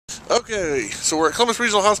Okay, so we're at Columbus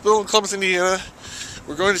Regional Hospital in Columbus, Indiana.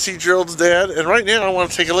 We're going to see Gerald's dad, and right now I want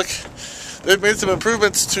to take a look. They've made some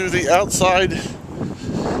improvements to the outside,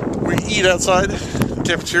 where you eat outside, the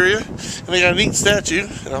cafeteria, and they got a neat statue,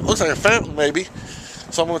 and it looks like a fountain maybe,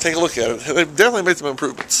 so I'm going to take a look at it. They've definitely made some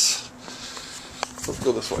improvements. Let's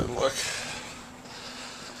go this way and look.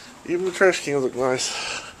 Even the trash cans look nice.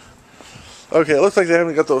 Okay, it looks like they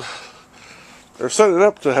haven't got the... They're setting it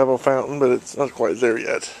up to have a fountain, but it's not quite there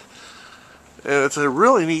yet. And it's a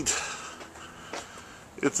really neat...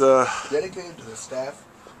 It's a... dedicated to the staff,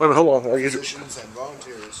 wait a minute, hold on. physicians, and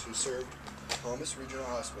volunteers who served Columbus Regional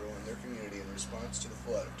Hospital and their community in response to the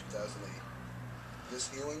flood of 2008.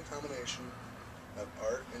 This healing combination of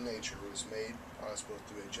art and nature was made possible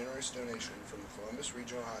through a generous donation from the Columbus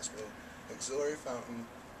Regional Hospital auxiliary fountain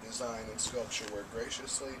design and sculpture were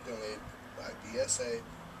graciously donated by U.S.A.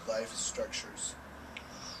 Life Structures.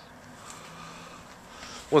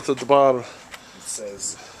 What's at the bottom? It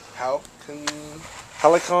says Halcyon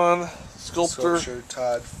Sculpture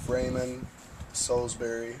Todd Freeman,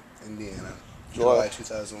 Salisbury, Indiana, July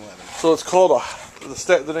 2011. So it's called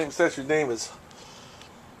the name statue name is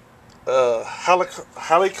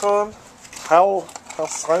Halcyon. I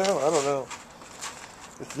don't know.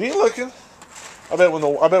 It's neat looking. I bet when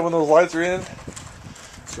those lights are in,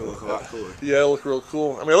 it's gonna look a lot cooler. Yeah, it'll look real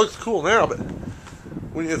cool. I mean, it looks cool now, but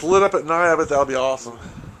when it's lit up at night, I bet that'll be awesome.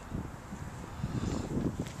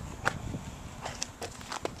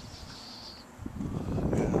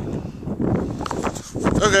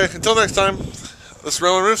 Okay, until next time, this is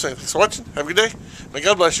Randall saying thanks for watching. Have a good day. May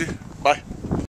God bless you.